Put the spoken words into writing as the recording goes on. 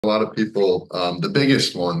A lot of people, the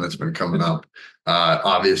biggest one that's been coming up,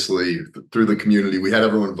 obviously through the community, we had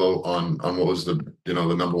everyone vote on what was the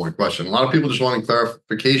number one question. A lot of people just wanting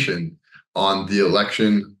clarification on the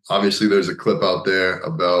election. Obviously, there's a clip out there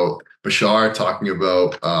about Bashar talking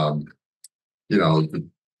about, you know,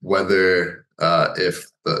 whether if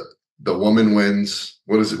the woman wins,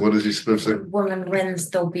 what is it? What is he supposed to say? Woman wins,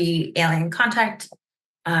 there'll be alien contact.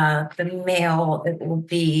 The male, it will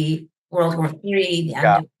be World War III, the end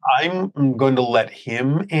Yeah, of I'm going to let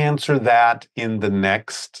him answer that in the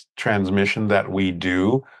next transmission that we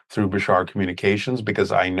do through Bashar Communications,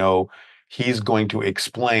 because I know he's going to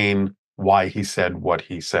explain why he said what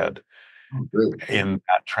he said Oh, really? in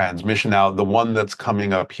that transmission. Now, the one that's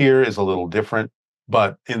coming up here is a little different,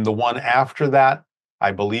 but in the one after that,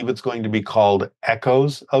 I believe it's going to be called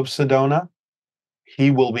Echoes of Sedona.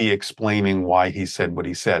 He will be explaining why he said what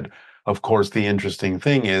he said. Of course, the interesting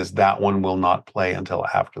thing is that one will not play until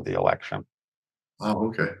after the election. Oh,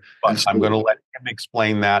 okay. And But I'm going to so, let him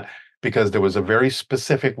explain that because there was a very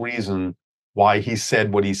specific reason why he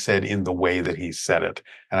said what he said in the way that he said it.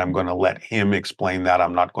 And I'm going to let him explain that.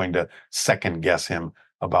 I'm not going to second guess him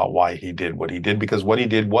about why he did what he did, because what he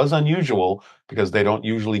did was unusual because they don't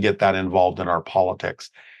usually get that involved in our politics.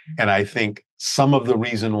 And I think some of the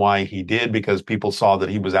reason why he did, because people saw that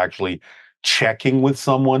he was actually checking with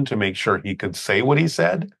someone to make sure he could say what he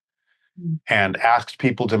said and asked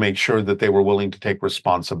people to make sure that they were willing to take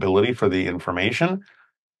responsibility for the information.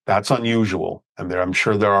 That's unusual. And I'm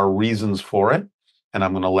sure there are reasons for it. And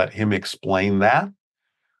I'm going to let him explain that.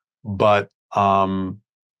 But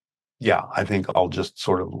yeah, I think I'll just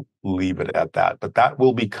sort of leave it at that. But that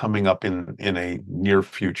will be coming up in a near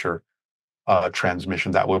future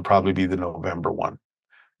transmission. That will probably be the November one.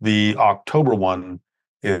 The October one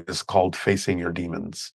is called Facing Your Demons.